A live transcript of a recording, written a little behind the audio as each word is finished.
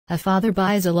A father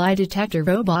buys a lie detector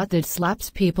robot that slaps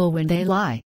people when they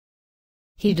lie.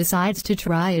 He decides to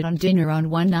try it on dinner on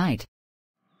one night.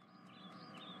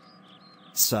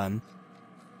 Son,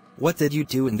 what did you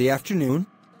do in the afternoon?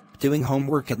 Doing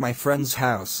homework at my friend's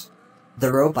house.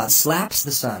 The robot slaps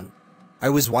the son. I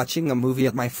was watching a movie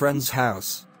at my friend's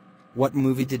house. What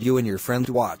movie did you and your friend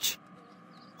watch?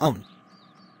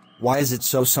 Why is it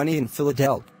so sunny in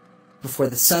Philadelphia? Before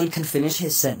the son can finish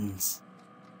his sentence,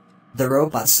 the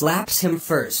robot slaps him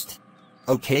first.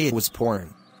 Okay, it was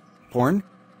porn. Porn?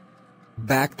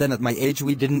 Back then at my age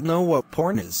we didn't know what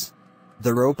porn is.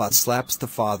 The robot slaps the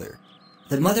father.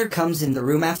 The mother comes in the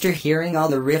room after hearing all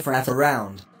the riffraff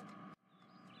around.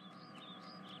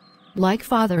 Like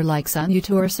father, like son, you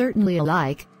two are certainly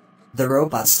alike. The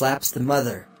robot slaps the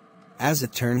mother. As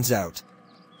it turns out,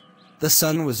 the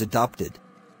son was adopted.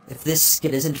 If this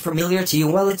skit isn't familiar to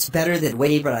you, well, it's better that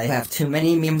way, but I have too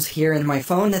many memes here in my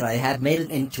phone that I had made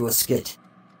it into a skit.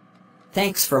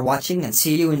 Thanks for watching and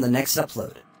see you in the next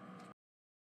upload.